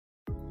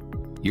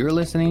You're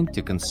listening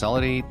to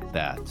Consolidate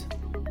That.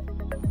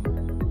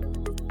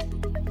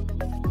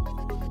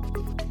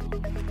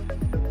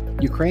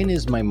 Ukraine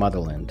is my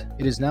motherland.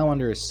 It is now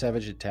under a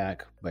savage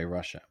attack by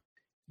Russia.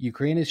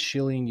 Ukraine is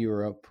shielding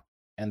Europe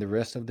and the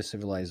rest of the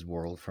civilized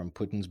world from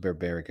Putin's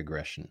barbaric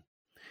aggression.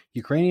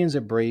 Ukrainians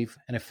are brave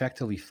and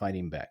effectively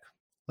fighting back.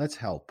 Let's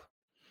help.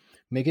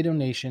 Make a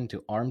donation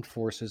to Armed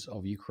Forces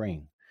of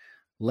Ukraine.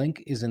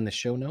 Link is in the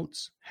show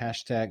notes.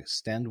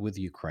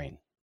 #StandWithUkraine.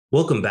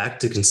 Welcome back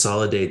to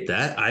Consolidate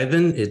That.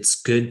 Ivan, it's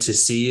good to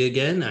see you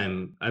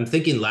again. I'm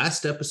thinking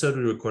last episode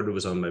we recorded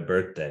was on my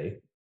birthday.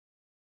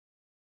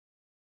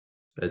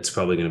 It's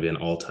probably going to be an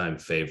all-time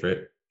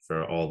favorite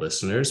for all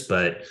listeners,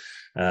 but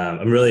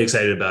I'm really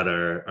excited about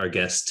our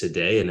guest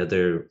today,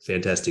 another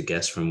fantastic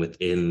guest from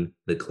within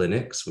the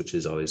clinics, which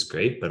is always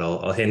great, but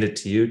I'll hand it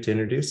to you to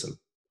introduce him.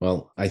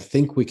 Well, I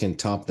think we can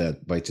top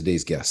that by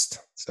today's guest.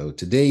 So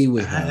today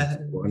we have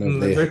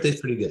my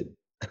birthday's pretty good.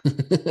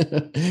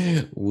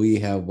 We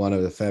have one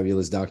of the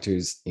fabulous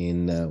doctors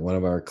in one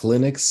of our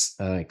clinics,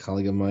 a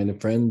colleague of mine, a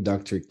friend,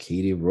 Dr.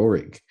 Katie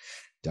Roehrig.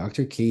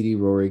 Dr. Katie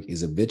Roehrig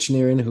is a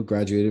veterinarian who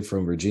graduated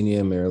from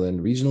Virginia,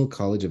 Maryland Regional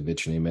College of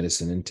Veterinary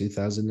Medicine in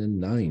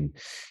 2009.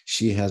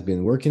 She has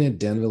been working at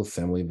Danville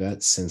Family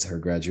Vet since her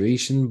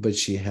graduation, but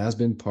she has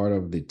been part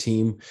of the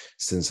team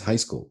since high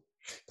school.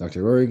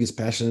 Dr. Roehrig is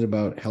passionate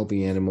about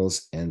helping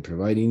animals and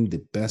providing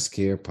the best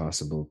care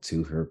possible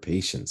to her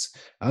patients.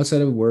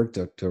 Outside of work,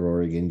 Dr.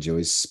 Roehrig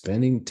enjoys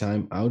spending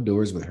time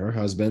outdoors with her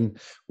husband,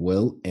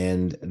 Will,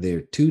 and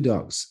their two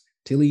dogs,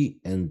 Tilly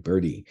and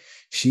Birdie.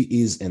 She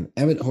is an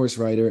avid horse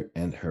rider,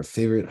 and her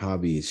favorite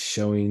hobby is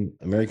showing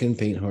American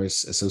Paint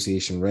Horse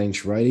Association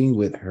ranch riding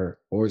with her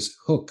horse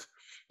Hook.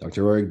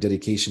 Dr. Roehrig's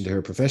dedication to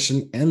her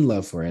profession and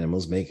love for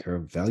animals make her a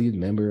valued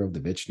member of the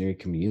veterinary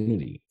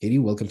community. Katie,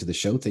 welcome to the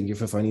show. Thank you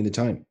for finding the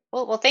time.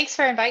 Well, thanks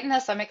for inviting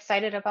us. I'm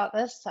excited about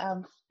this.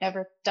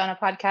 Never done a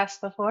podcast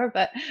before,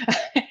 but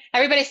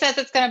everybody says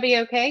it's going to be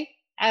okay.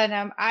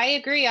 And I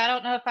agree. I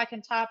don't know if I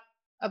can top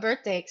a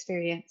birthday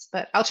experience,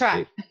 but I'll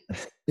try.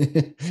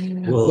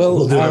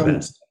 We'll do our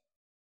best.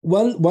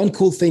 One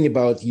cool thing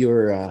about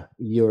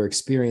your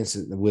experience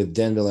with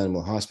Danville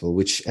Animal Hospital,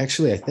 which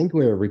actually I think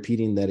we're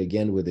repeating that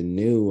again with a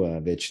new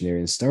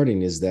veterinarian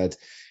starting, is that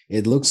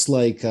it looks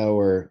like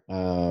our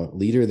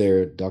leader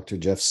there, Dr.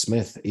 Jeff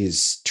Smith,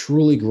 is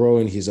truly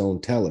growing his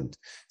own talent.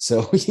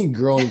 So he's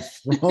growing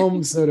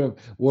from sort of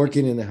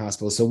working in the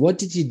hospital. So what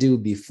did you do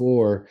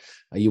before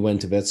you went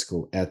to vet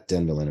school at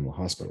Danville Animal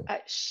Hospital?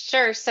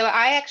 Sure. So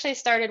I actually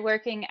started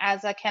working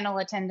as a kennel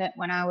attendant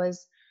when I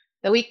was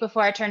the week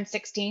before I turned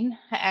 16,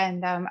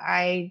 and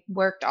I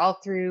worked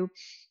all through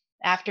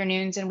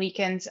afternoons and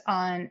weekends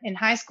in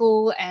high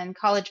school and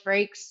college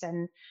breaks,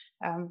 and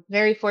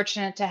very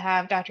fortunate to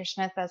have Dr.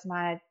 Smith as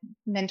my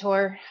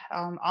mentor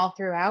all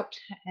throughout.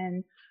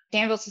 And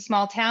Danville's a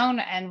small town,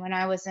 and when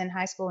I was in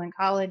high school and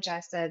college, I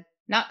said,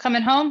 not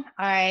coming home.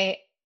 I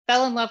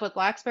fell in love with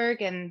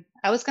Blacksburg, and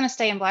I was going to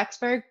stay in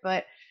Blacksburg,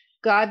 but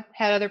God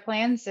had other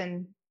plans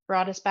and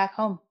brought us back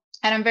home.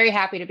 And I'm very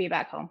happy to be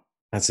back home.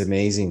 That's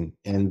amazing.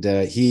 And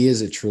he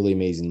is a truly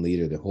amazing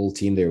leader. The whole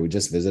team there, we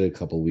just visited a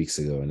couple of weeks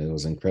ago, and it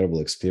was an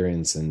incredible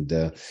experience. And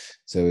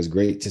so it was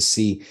great to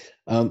see.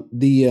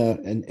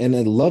 And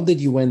I love that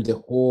you went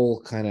the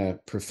whole kind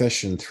of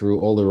profession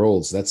through all the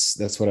roles.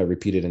 That's what I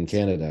repeated in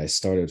Canada. I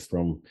started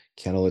from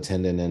kennel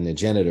attendant and a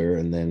janitor,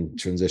 and then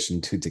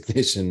transitioned to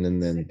technician,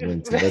 and then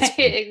went to vet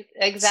school.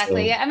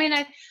 Exactly. So, yeah. I mean,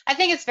 I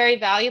think it's very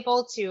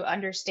valuable to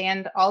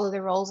understand all of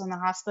the roles in the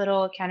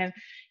hospital. Kind of,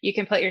 you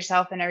can put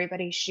yourself in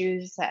everybody's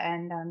shoes,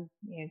 and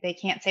they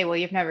can't say, well,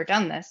 you've never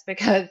done this,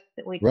 because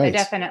I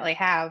definitely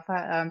have.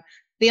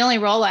 The only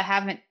role I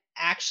haven't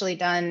actually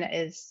done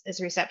is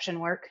reception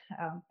work.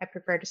 I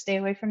prefer to stay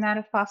away from that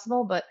if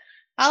possible, but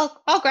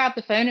I'll grab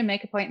the phone and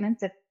make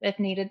appointments if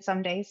needed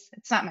some days.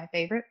 It's not my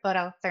favorite, but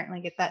I'll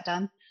certainly get that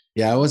done.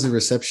 Yeah, I was a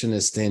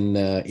receptionist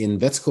in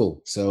vet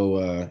school.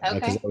 So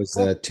because I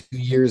was 2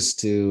 years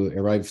to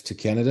arrive to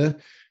Canada,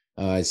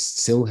 I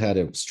still had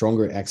a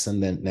stronger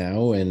accent than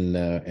now,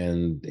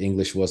 and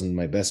English wasn't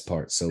my best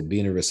part. So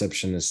being a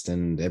receptionist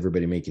and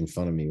everybody making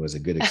fun of me was a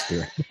good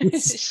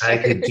experience. Sure. I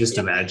could just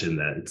imagine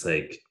that. It's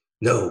like,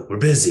 no, we're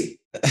busy.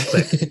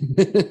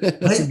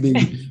 Like,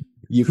 being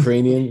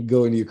Ukrainian,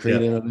 going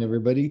Ukrainian on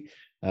everybody.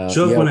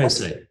 Show up when I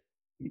say.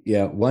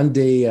 Yeah, one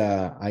day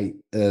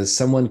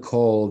someone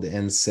called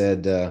and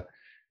said that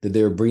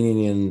they were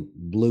bringing in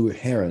Blue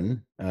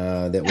Heron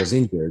that was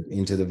injured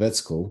into the vet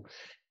school,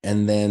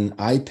 and then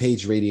I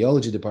paged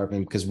radiology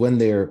department, because when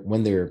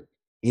they're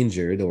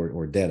injured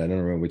or dead, I don't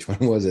remember which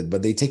one was it,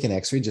 but they take an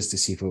X-ray just to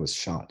see if it was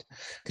shot,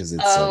 because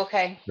it's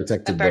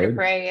protected bird.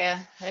 Yeah.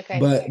 Okay.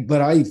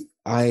 But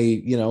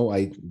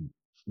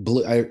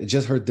I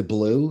just heard the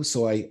blue,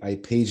 so I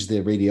paged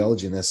the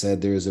radiology and I said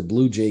there's a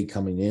blue jay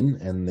coming in,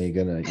 and they're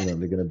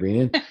gonna bring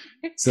in.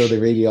 So the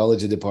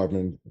radiology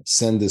department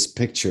sent this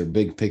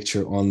big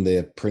picture on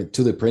the print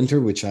to the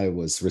printer, which I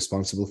was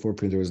responsible for.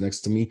 Printer was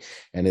next to me,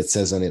 and it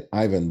says on it,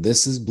 Ivan,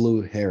 this is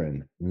Blue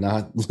Heron,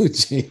 not Blue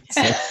Jay.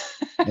 So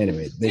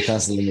Anyway, they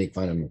constantly make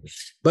fun of me.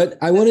 But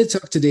I want to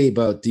talk today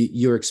about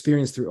your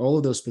experience through all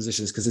of those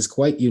positions, because it's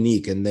quite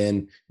unique. And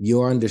then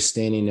your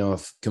understanding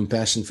of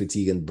compassion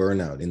fatigue and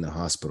burnout in the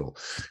hospital.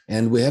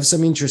 And we have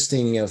some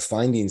interesting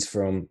findings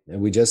from,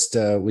 we just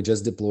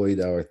deployed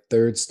our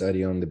third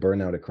study on the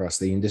burnout across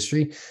the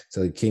industry.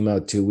 So it came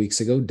out 2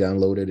 weeks ago.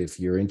 Download it if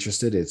you're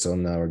interested. It's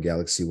on our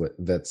Galaxy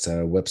Vet's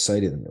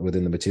website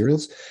within the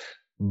materials.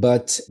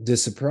 But the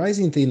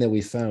surprising thing that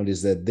we found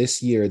is that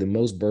this year, the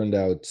most burned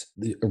out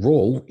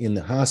role in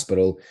the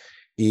hospital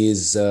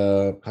is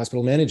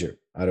hospital manager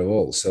out of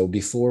all. So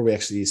before, we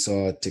actually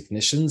saw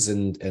technicians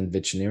and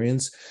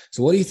veterinarians.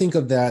 So what do you think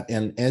of that?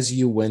 And as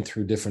you went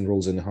through different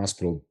roles in the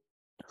hospital,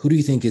 who do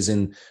you think is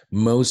in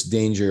most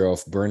danger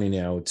of burning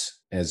out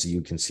as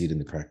you can see it in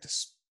the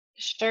practice?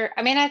 Sure.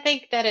 I mean, I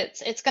think that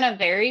it's going to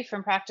vary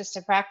from practice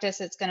to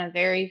practice. It's going to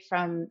vary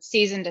from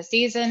season to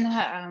season.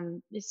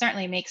 It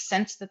certainly makes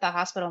sense that the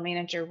hospital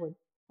manager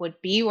would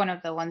be one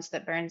of the ones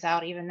that burns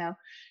out, even though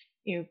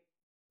you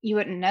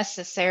wouldn't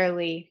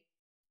necessarily,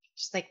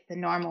 just like the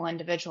normal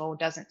individual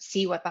doesn't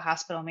see what the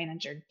hospital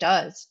manager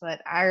does.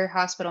 But our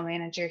hospital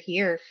manager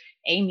here,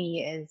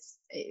 Amy,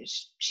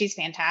 she's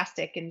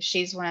fantastic, and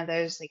she's one of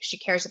those, like, she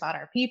cares about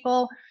our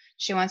people.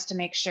 She wants to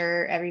make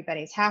sure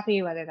everybody's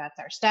happy, whether that's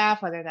our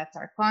staff, whether that's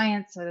our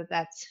clients, whether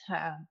that's,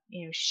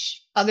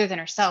 other than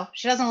herself.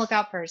 She doesn't look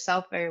out for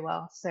herself very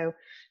well. So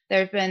there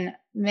have been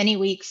many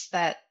weeks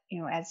that,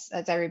 as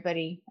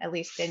everybody, at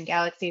least in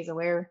Galaxy, is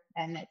aware,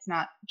 and it's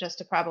not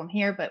just a problem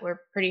here, but we're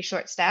pretty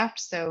short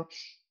staffed. So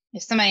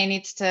if somebody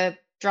needs to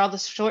draw the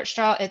short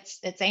straw, it's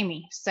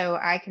Amy. So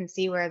I can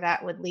see where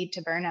that would lead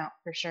to burnout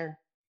for sure.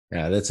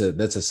 Yeah, that's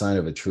a sign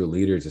of a true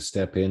leader, to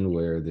step in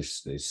where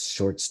there's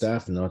short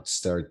staff, not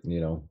start,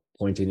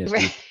 pointing at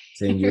people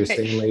saying you're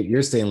staying late,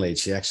 you're staying late.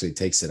 She actually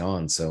takes it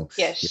on. So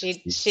yeah,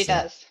 she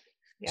does.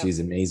 Yep. She's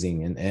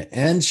amazing,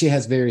 and she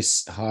has very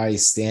high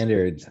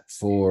standard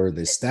for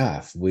the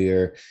staff. We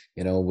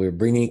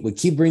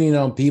keep bringing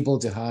on people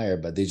to hire,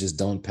 but they just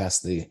don't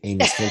pass the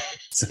Amy's filter.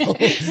 So,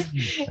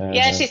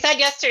 yeah, she said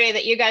yesterday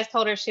that you guys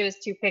told her she was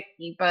too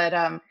picky,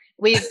 but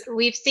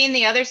we've seen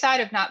the other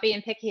side of not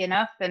being picky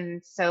enough,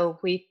 and so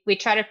we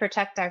try to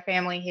protect our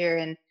family here,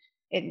 and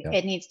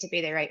it needs to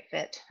be the right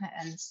fit.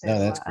 And so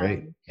that's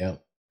great. Yeah.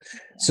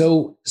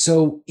 So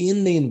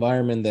in the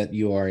environment that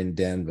you are in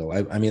Danville,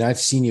 I mean, I've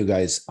seen you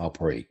guys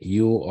operate.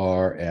 You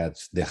are at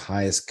the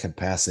highest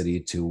capacity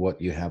to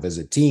what you have as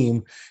a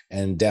team,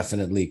 and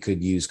definitely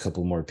could use a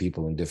couple more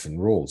people in different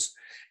roles.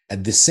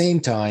 At the same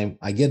time,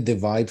 I get the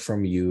vibe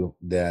from you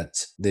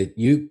that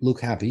you look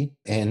happy,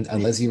 and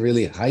unless you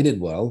really hide it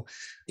well,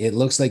 it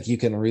looks like you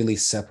can really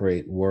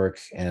separate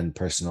work and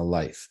personal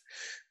life.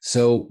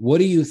 So what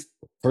do you,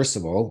 first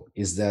of all,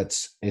 is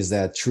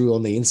that true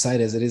on the inside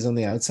as it is on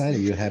the outside? Are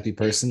you a happy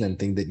person and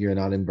think that you're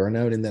not in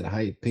burnout in that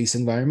high pace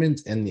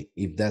environment? And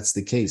if that's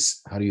the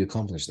case, how do you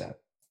accomplish that?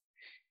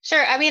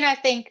 Sure. I mean, I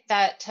think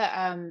that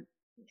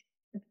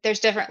there's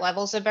different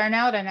levels of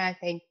burnout, and I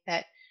think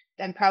that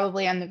I'm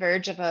probably on the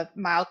verge of a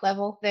mild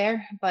level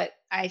there, but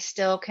I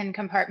still can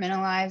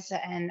compartmentalize,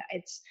 and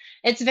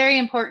it's very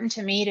important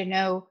to me to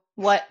know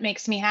what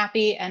makes me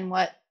happy and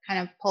what kind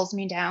of pulls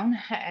me down.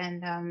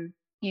 And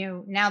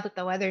now that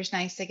the weather's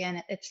nice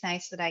again, it's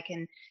nice that I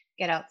can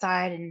get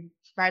outside and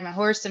ride my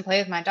horse and play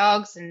with my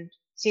dogs and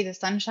see the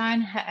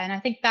sunshine. And I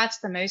think that's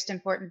the most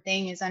important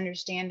thing, is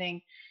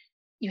understanding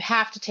you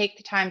have to take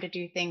the time to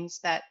do things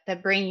that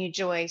bring you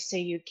joy, so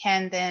you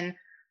can then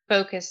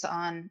focus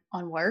on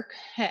work.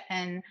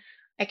 And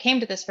I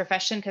came to this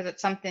profession because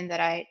it's something that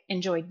I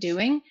enjoy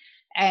doing.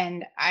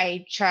 And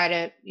I try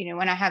to,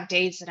 when I have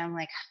days that I'm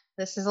like,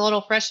 this is a little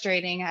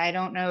frustrating, I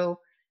don't know,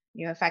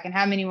 if I can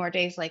have many more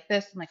days like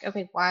this, I'm like,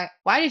 okay, why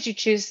did you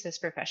choose this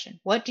profession?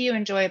 What do you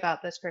enjoy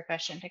about this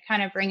profession? To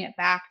kind of bring it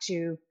back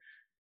to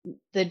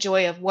the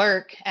joy of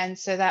work. And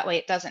so that way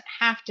it doesn't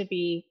have to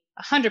be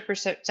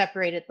 100%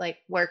 separated, like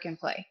work and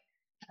play.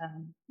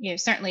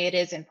 Certainly it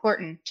is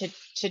important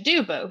to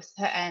do both,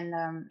 and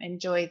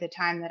enjoy the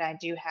time that I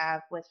do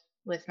have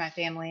with my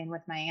family and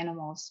with my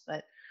animals,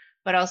 but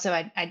also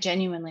I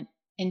genuinely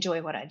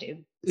enjoy what I do.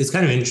 It's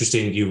kind of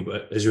interesting,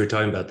 as you were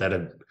talking about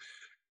that,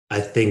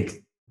 I think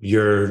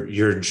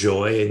your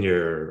joy and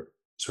your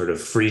sort of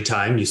free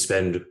time you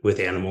spend with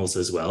animals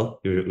as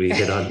well. We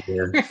hit on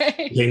your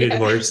right. painted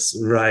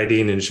horse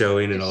riding and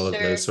showing and all of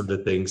those sort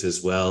of things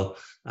as well.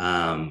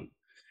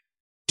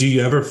 Do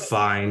you ever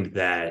find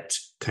that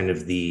kind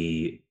of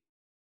the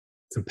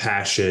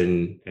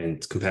compassion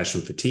and compassion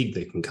fatigue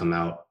that can come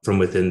out from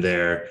within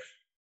there,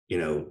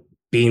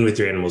 being with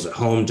your animals at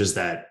home, does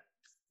that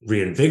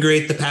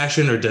reinvigorate the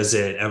passion, or do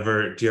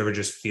you ever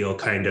just feel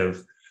kind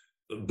of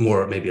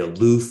more maybe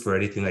aloof or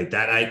anything like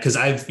that? Because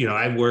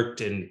I've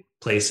worked in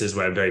places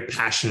where I'm very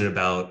passionate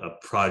about a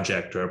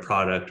project or a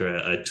product or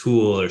a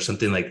tool or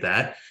something like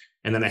that.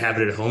 And then I have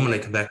it at home and I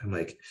come back and I'm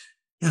like,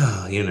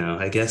 oh,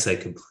 I guess I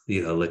could,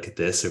 look at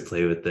this or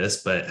play with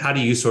this. But how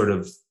do you sort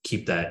of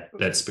keep that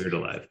spirit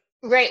alive?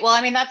 Right. Well,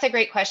 I mean, that's a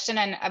great question.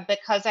 And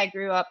because I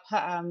grew up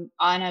on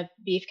a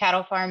beef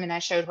cattle farm and I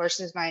showed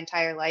horses my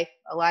entire life,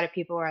 a lot of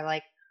people are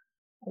like,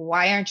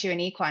 why aren't you an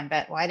equine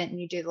vet? Why didn't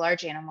you do the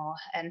large animal?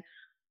 And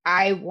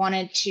I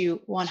wanted to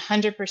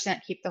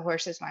 100% keep the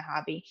horses my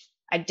hobby.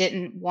 I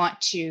didn't want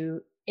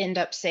to end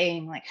up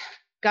saying, like,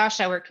 gosh,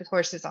 I worked with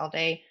horses all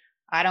day.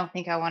 I don't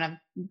think I want to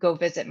go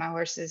visit my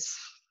horses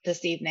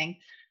this evening.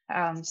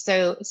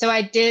 So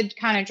I did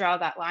kind of draw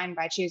that line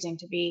by choosing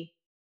to be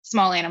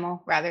small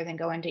animal rather than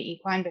go into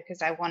equine,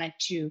 because I wanted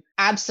to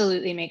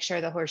absolutely make sure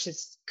the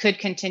horses could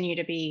continue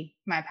to be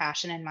my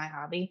passion and my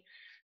hobby.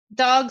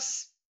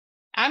 Dogs,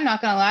 I'm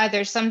not gonna lie,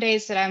 there's some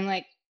days that I'm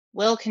like,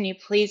 Will, can you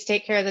please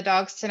take care of the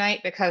dogs tonight?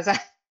 Because I,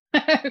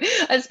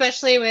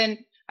 especially when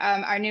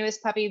our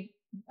newest puppy,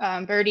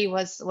 Birdie,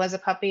 was a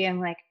puppy, I'm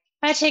like,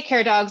 I take care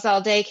of dogs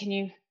all day. Can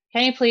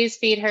you please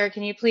feed her?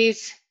 Can you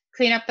please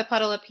clean up the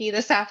puddle of pee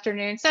this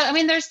afternoon? So I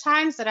mean, there's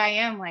times that I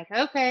am like,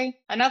 okay,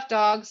 enough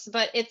dogs,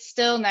 but it's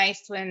still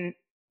nice when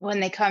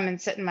they come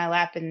and sit in my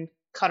lap and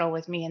cuddle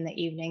with me in the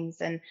evenings.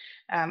 And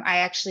I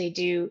actually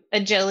do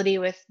agility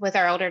with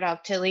our older dog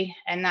Tilly,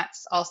 and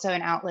that's also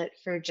an outlet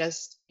for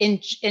just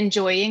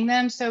enjoying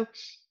them. So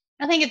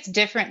I think it's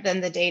different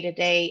than the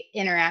day-to-day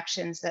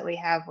interactions that we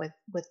have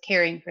with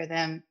caring for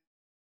them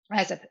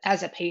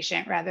as a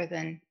patient, rather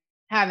than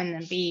having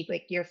them be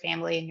like your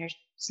family and your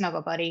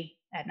snuggle buddy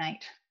at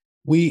night.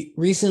 We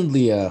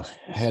recently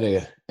had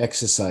a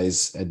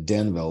exercise at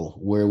Danville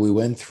where we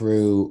went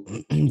through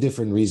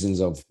different reasons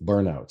of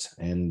burnout,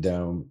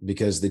 and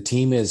because the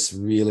team is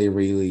really,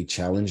 really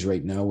challenged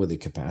right now with the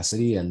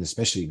capacity, and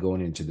especially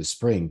going into the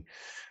spring.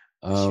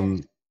 Sure.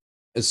 Um,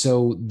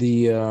 so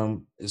we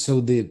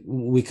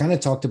kind of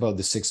talked about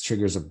the 6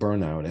 triggers of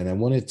burnout, and I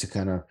wanted to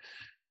kind of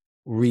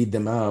read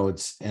them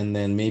out and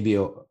then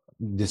maybe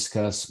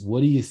discuss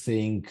what do you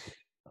think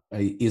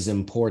is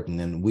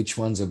important, and which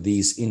ones of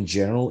these in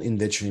general in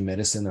veterinary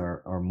medicine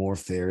are more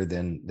fair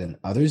than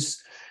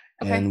others,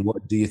 Okay. and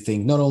what do you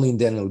think not only in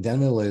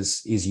Danville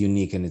is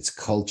unique in its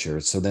culture,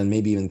 so then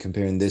maybe even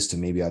comparing this to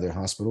maybe other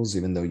hospitals,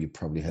 even though you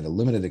probably had a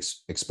limited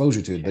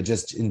exposure to it, Sure. but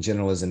just in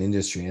general as an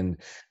industry and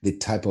the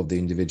type of the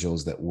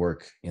individuals that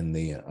work in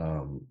the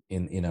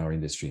in our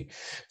industry.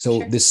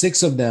 So Sure. the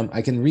 6 of them,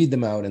 I can read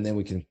them out and then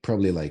we can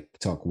probably like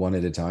talk one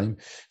at a time.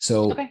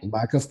 So Okay.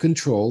 lack of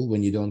control,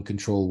 when you don't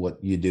control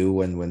what you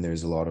do, and when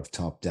there's a lot of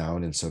top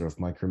down and sort of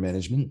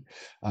micromanagement.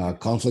 Mhm.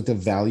 Conflict of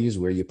values,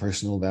 where your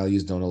personal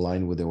values don't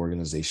align with the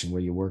organization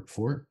where you work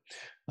for.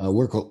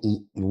 Work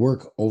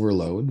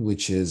overload,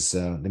 which is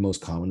the most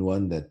common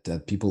one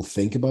that people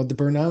think about the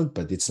burnout,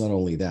 but it's not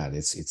only that,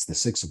 it's the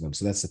 6 of them.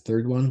 So that's the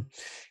third one.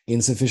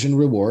 Insufficient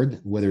reward,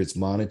 whether it's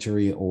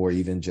monetary or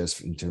even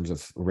just in terms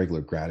of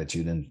regular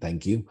gratitude and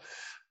thank you.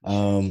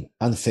 Sure.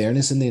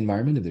 Unfairness in the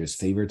environment, if there's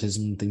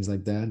favoritism, things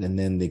like that. And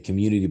then the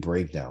community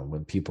breakdown,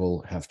 when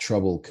people have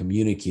trouble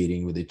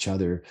communicating with each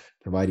other,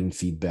 providing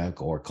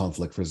feedback or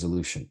conflict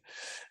resolution.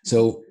 Mhm.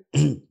 So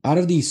out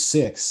of these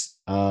 6,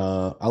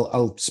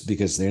 I'll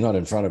because they're not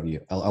in front of you,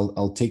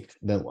 I'll take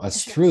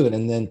us Sure. through it,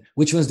 and then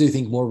which ones do you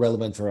think more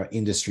relevant for our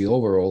industry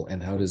overall,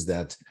 and how does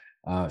that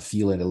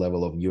feel at the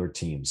level of your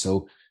team?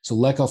 So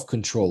lack of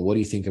control, what do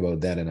you think about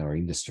that in our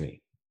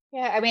industry?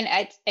 Yeah, I mean,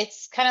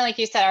 it's kind of like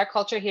you said, our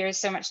culture here is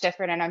so much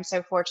different, and I'm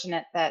so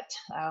fortunate that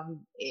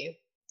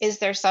is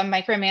there some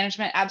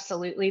micromanagement?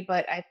 Absolutely,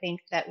 but I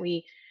think that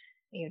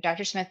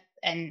Dr. Smith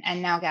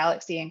and now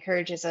Galaxy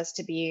encourages us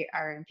to be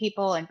our own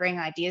people and bring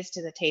ideas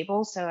to the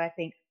table. So I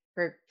think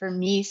for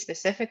me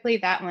specifically,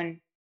 that one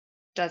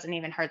doesn't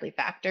even hardly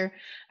factor.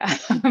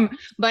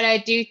 But I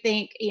do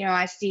think,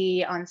 I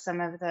see on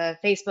some of the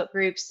Facebook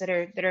groups that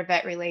are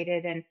vet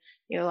related, and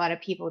a lot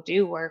of people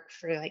do work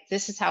for like,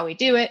 this is how we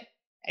do it.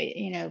 I-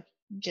 You know,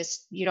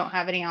 just you don't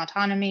have any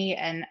autonomy,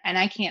 and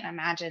I can't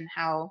imagine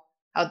how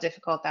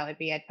difficult that would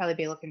be. I'd probably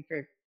be looking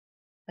for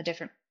a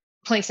different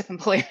place of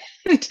employment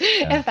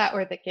if that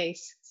were the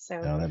case. So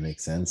No, that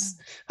makes um, sense.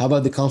 How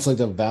about the conflict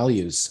of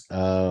values?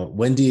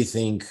 When do you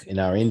think in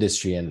our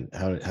industry, and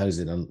how is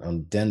it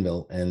on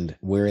Denville, and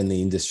where in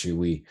the industry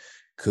we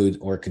could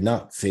or could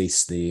not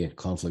face the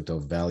conflict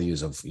of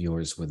values of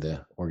yours with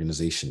the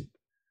organization?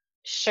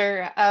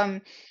 sure.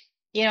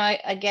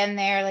 Again,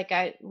 there,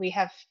 like we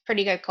have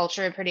pretty good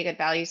culture and pretty good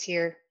values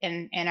here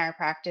in our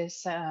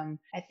practice.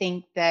 I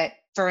think that,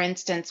 for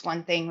instance,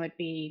 one thing would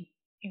be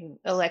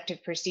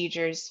elective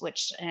procedures,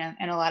 which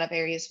in a lot of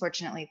areas,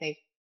 fortunately,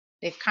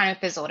 they've kind of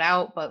fizzled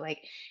out. But like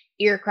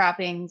ear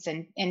croppings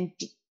and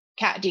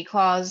cat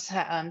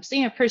declaws,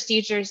 so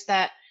procedures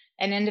that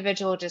an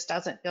individual just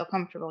doesn't feel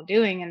comfortable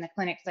doing, and the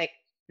clinic's like,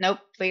 nope,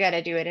 we got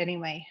to do it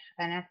anyway.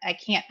 And I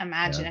can't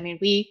imagine. Yeah. I mean,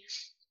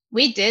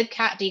 we did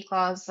cat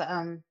declaws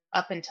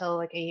up until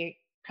like a year,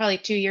 probably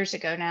 2 years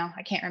ago now.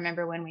 I can't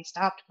remember when we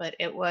stopped, but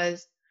it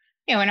was,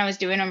 when I was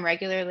doing them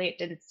regularly, it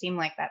didn't seem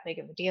like that big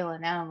of a deal.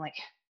 And now I'm like,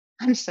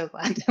 I'm so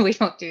glad that we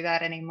don't do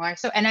that anymore.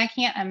 So, and I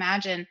can't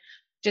imagine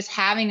just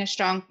having a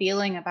strong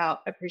feeling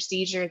about a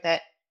procedure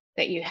that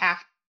you have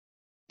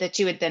that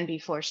you would then be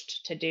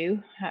forced to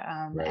do.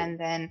 Right. And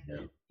then,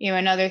 Yeah.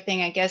 another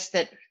thing, I guess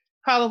that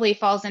probably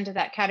falls into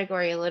that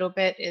category a little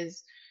bit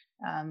is,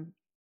 um,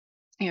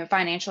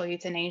 financial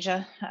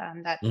euthanasia.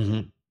 That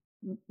Mhm.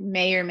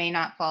 may or may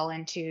not fall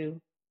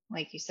into,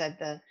 like you said,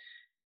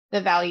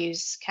 the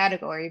values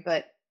category,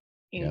 but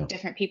Yeah.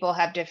 different people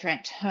have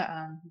different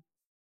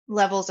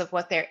levels of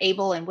what they're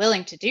able and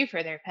willing to do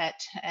for their pet,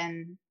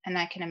 and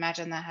I can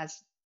imagine that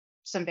has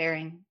some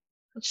bearing,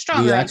 We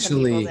stronger on some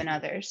people than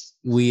actually others.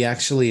 we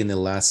actually in the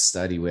last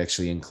study we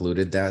actually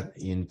included that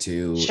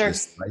into the Sure.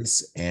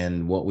 slice,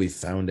 and what we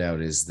found out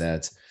is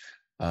that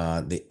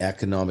the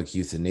economic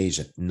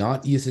euthanasia,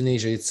 not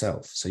euthanasia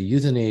itself. So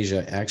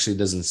euthanasia actually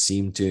doesn't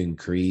seem to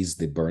increase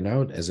the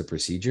burnout as a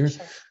procedure,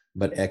 Sure.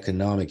 but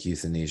economic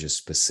euthanasia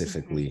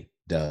specifically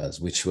does,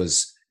 which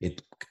was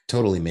it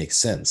totally makes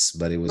sense.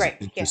 But it was Right.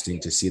 Yeah.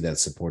 interesting to see that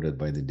supported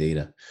by the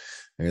data.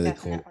 Really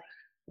cool. Definitely.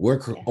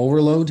 Work Yeah.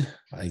 overload.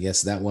 I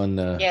guess that one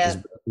Yeah. is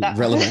That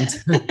relevant.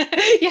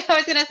 yeah, I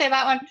was gonna say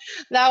that one.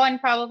 That one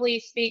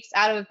probably speaks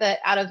out of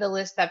the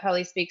list. That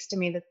probably speaks to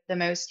me the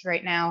most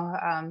right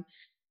now.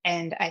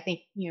 And I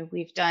think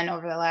we've done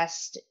over the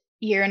last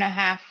year and a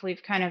half.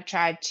 We've kind of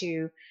tried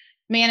to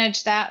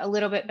manage that a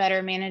little bit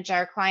better, manage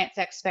our clients'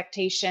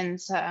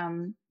 expectations.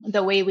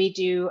 The way we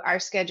do our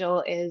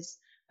schedule is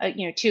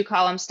a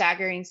 2-column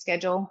staggering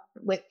schedule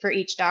for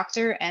each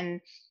doctor, and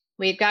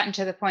we've gotten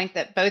to the point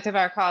that both of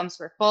our columns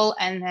were full,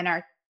 and then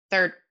our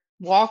third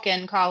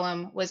walk-in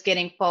column was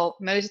getting full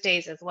most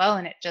days as well,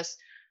 and it just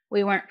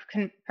we weren't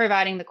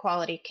providing the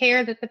quality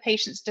care that the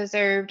patients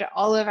deserved.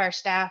 All of our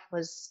staff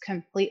was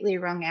completely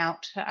wrung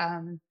out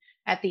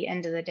at the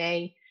end of the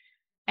day.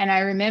 And I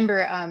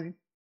remember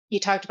you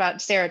talked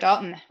about Sarah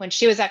Dalton. When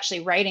she was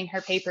actually writing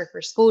her paper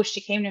for school, she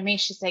came to me.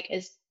 She's like,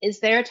 is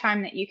there a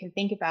time that you can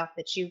think about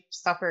that you've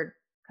suffered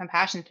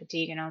compassion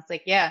fatigue? And I was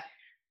like, yeah,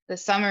 the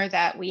summer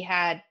that we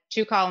had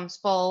 2 columns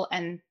full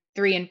and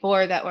 3 and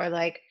 4 that were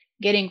like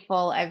getting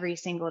full every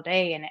single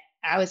day. And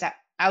I was at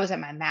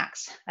my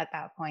max at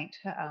that point,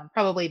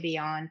 probably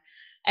beyond.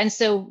 And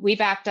so we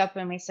backed up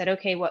and we said,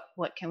 okay,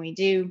 what can we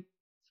do?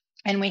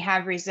 And we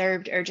have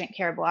reserved urgent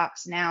care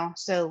blocks now.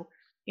 So,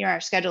 our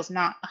schedule's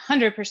not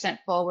 100%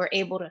 full. We're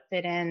able to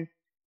fit in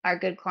our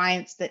good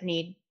clients that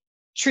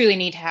truly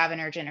need to have an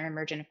urgent or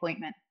emergent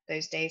appointment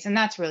those days. And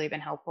that's really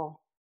been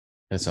helpful.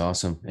 That's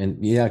awesome.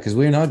 And yeah, because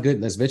we're not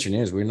good as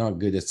veterinarians, we're not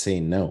good at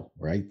saying no,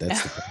 right?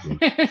 That's the problem.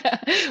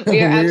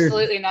 We are We're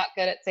absolutely not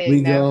good at saying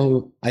we no.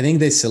 go, I think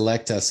they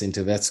select us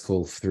into vet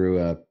school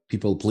through a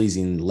people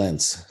pleasing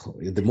lens.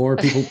 The more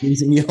people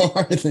pleasing you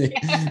are,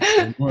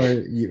 the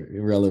more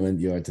relevant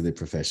you are to the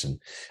profession.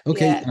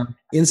 Okay. Yeah.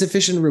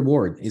 Insufficient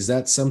reward. Is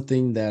that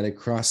something that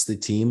across the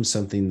team,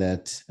 something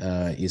that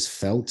is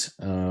felt?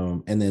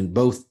 And then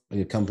both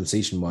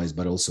compensation wise,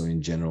 but also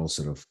in general,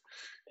 sort of,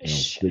 good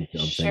job. Thank you.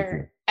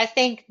 Sure. I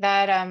think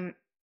that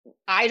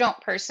I don't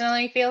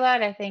personally feel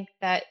that. I think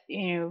that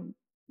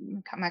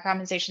my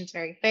compensation is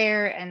very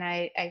fair, and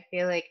I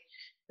feel like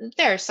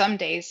there are some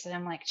days that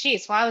I'm like,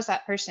 geez, why was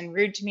that person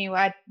rude to me?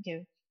 Why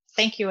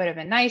think you would have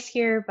been nice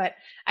here? But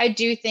I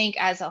do think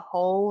as a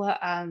whole,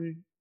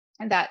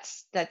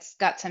 that's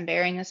got some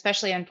bearing,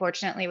 especially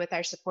unfortunately with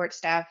our support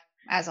staff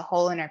as a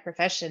whole in our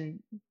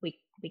profession. We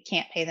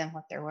can't pay them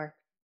what they're worth.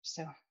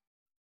 So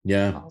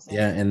yeah,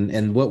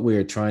 and what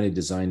we're trying to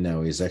design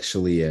now is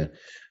actually a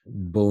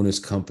bonus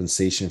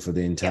compensation for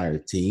the entire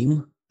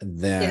team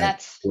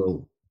that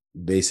will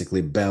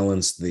basically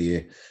balance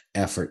the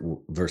effort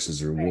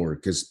versus reward,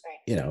 because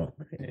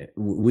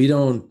we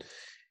don't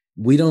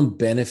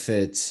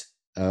benefit,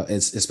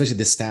 especially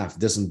the staff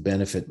doesn't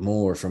benefit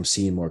more from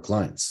seeing more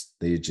clients.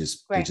 They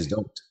just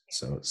don't.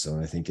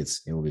 So I think it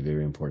will be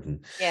very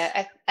important.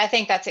 Yeah, I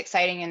think that's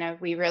exciting, and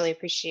we really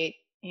appreciate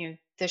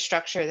the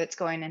structure that's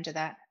going into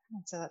that.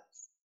 So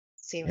let's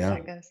see where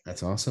that goes.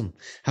 That's awesome.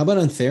 How about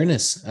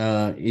unfairness?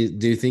 Do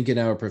you think in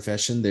our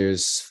profession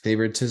there's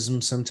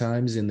favoritism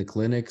sometimes in the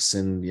clinics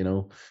and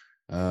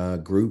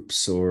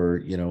groups,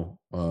 or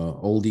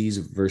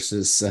oldies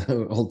versus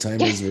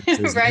old-timers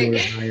versus right?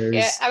 hires?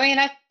 Yeah, I mean,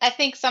 I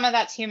think some of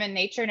that's human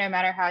nature, no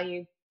matter how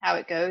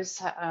it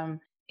goes.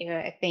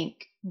 I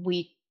think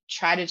we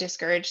try to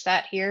discourage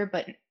that here,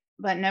 but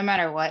no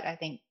matter what, I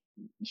think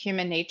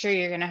human nature,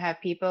 you're going to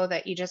have people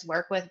that you just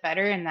work with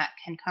better, and that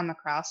can come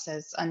across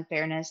as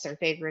unfairness or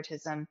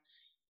favoritism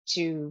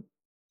to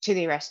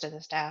the rest of the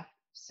staff.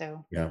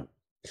 So yeah.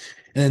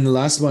 And then the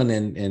last one,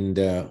 and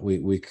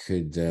we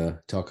could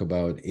talk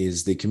about,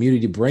 is the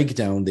community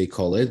breakdown, they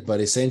call it,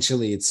 but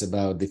essentially it's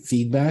about the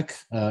feedback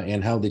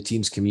and how the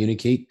teams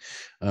communicate,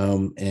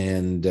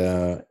 and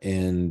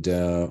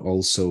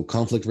also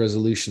conflict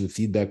resolution,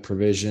 feedback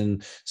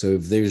provision. So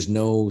if there's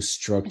no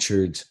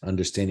structured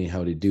understanding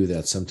how to do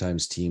that,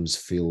 sometimes teams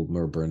feel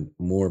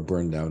more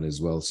burned out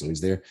as well. So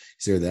is there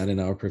that in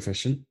our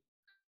profession?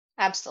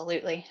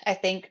 Absolutely. I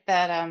think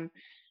that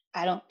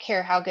I don't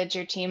care how good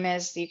your team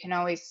is, you can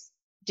always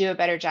do a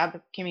better job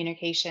of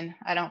communication.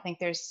 I don't think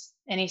there's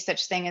any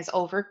such thing as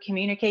over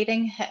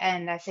communicating.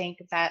 And I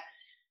think that,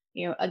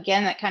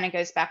 again, that kind of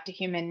goes back to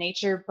human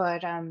nature,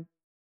 but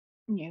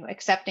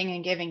accepting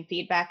and giving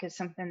feedback is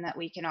something that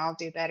we can all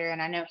do better.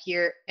 And I know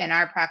here in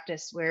our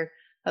practice, we're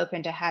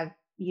hoping to have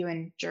you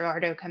and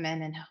Gerardo come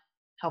in and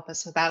help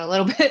us with that a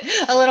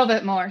little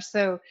bit more.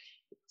 So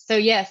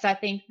yes, I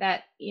think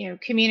that,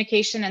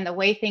 communication and the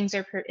way things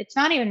are, it's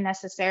not even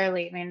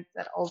necessarily, it's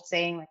that old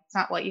saying, like, it's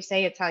not what you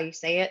say, it's how you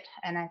say it.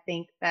 And I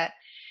think that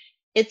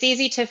it's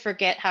easy to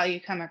forget how you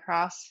come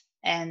across,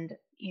 and,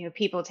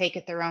 people take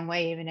it the wrong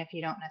way, even if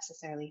you don't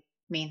necessarily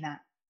mean that.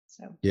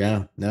 So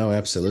yeah, no,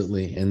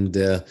 absolutely. And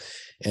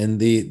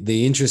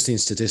the interesting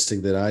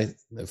statistic that I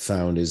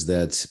found is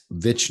that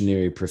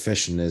veterinary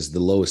profession is the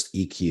lowest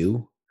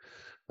EQ,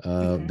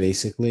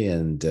 basically.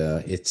 And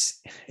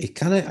it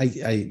kind of,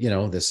 I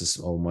this is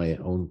all my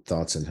own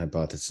thoughts and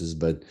hypotheses,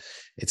 but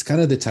it's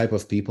kind of the type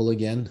of people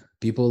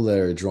that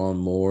are drawn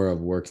more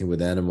of working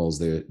with animals.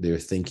 They're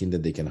thinking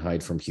that they can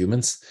hide from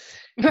humans.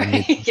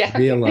 Right. Yeah.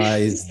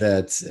 Realize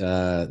that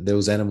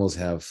those animals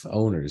have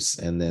owners,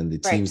 and then the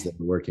teams Right.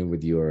 that are working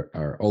with you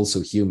are also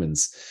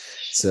humans.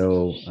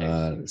 So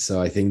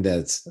I think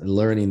that's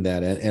learning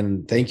that,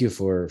 and thank you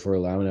for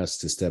allowing us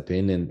to step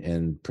in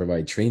and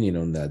provide training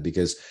on that,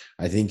 because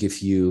I think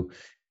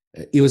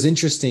it was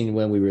interesting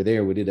when we were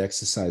there. We did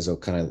exercise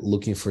of kind of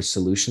looking for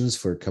solutions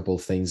for a couple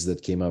of things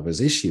that came up as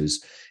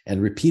issues,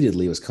 and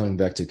repeatedly it was coming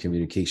back to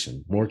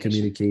communication, more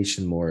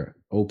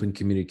open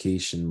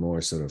communication,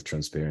 more sort of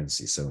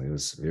transparency. So it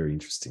was very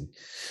interesting.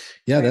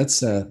 Yeah, Right.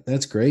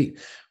 that's great.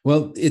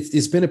 Well,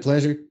 it's been a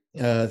pleasure.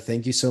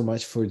 Thank you so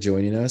much for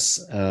joining us,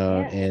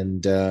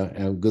 and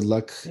good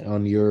luck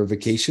on your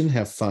vacation.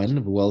 Have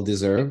fun, well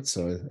deserved.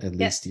 So at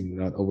least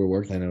you're not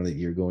overworked. I know that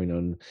you're going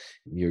on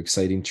your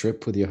exciting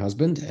trip with your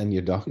husband and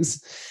your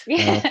dogs.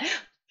 Yeah.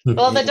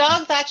 Well, the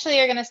dogs actually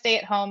are going to stay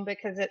at home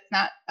because it's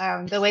not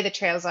the way the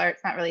trails are.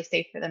 It's not really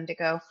safe for them to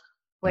go,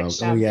 which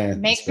yeah,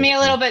 makes me a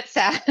little bit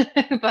sad.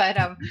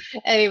 But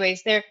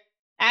anyways, they're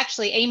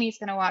actually Amy's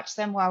going to watch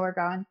them while we're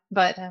gone.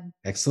 But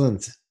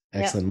excellent.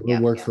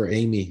 More work for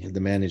Amy, the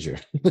manager.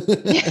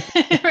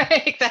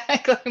 Right,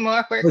 exactly.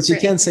 More work. But she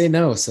can't say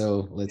no,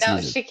 so let's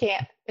use it. She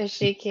can't.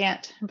 She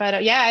can't.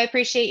 But yeah, I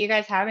appreciate you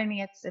guys having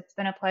me. It's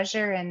been a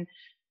pleasure, and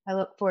I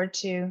look forward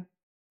to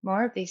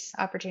more of these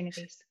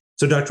opportunities.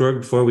 So, Dr. Rorig,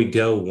 before we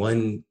go,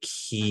 one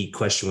key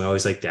question we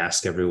always like to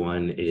ask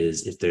everyone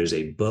is if there's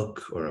a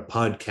book or a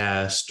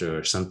podcast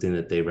or something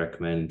that they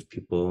recommend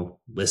people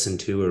listen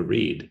to or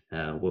read.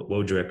 What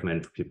would you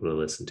recommend for people to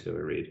listen to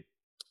or read?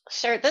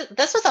 Sure.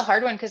 This was a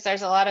hard one because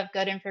there's a lot of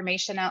good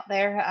information out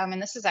there. And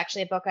this is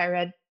actually a book I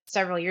read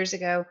several years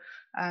ago,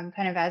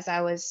 kind of as I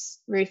was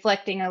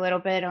reflecting a little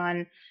bit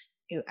on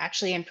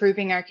actually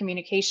improving our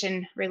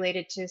communication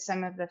related to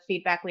some of the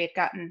feedback we had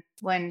gotten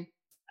when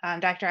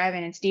Dr.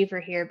 Ivan and Steve were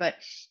here. But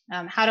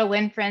How to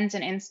Win Friends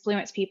and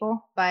Influence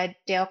People by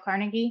Dale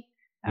Carnegie.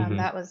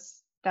 That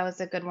was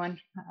a good one.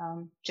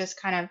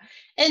 Just kind of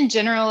in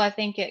general, I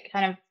think it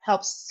kind of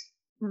helps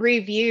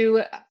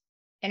review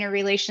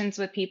interrelations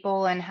with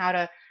people and how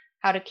to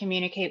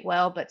communicate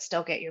well, but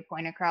still get your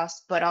point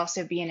across, but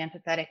also being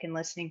empathetic and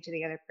listening to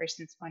the other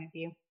person's point of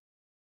view.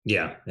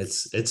 Yeah,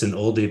 it's an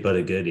oldie but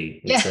a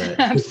goodie. It's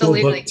absolutely.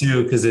 A cool book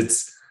too,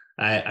 because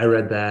I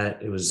read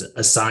that. It was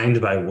assigned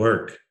by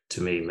work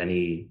to me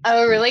many.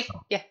 Oh, really?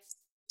 Yeah.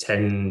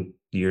 10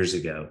 years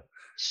ago.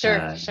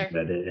 Sure.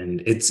 Read it,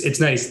 and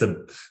it's nice.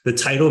 The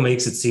title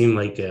makes it seem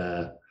like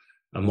a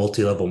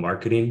multi-level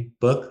marketing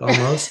book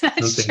almost,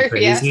 something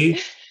crazy. Yeah.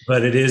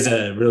 But it is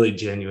a really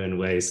genuine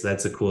way. So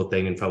that's a cool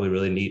thing, and probably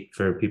really neat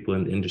for people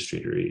in the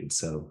industry to read.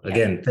 So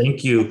again,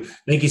 thank you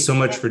so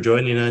much for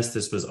joining us.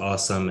 This was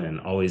awesome, and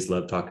always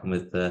love talking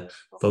with the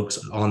folks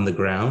on the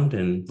ground,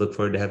 and look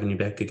forward to having you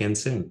back again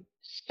soon.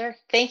 Sure.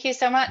 Thank you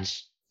so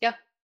much.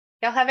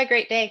 Y'all have a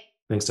great day.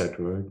 Thanks,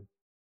 Dr. Rorig.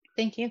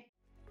 Thank you.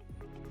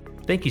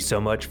 Thank you so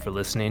much for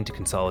listening to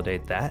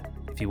Consolidate That.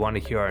 If you want to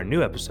hear our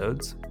new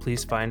episodes,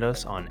 please find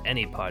us on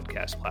any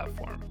podcast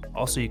platform.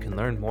 Also, you can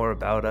learn more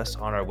about us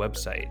on our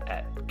website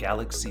at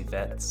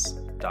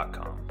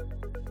galaxyvets.com.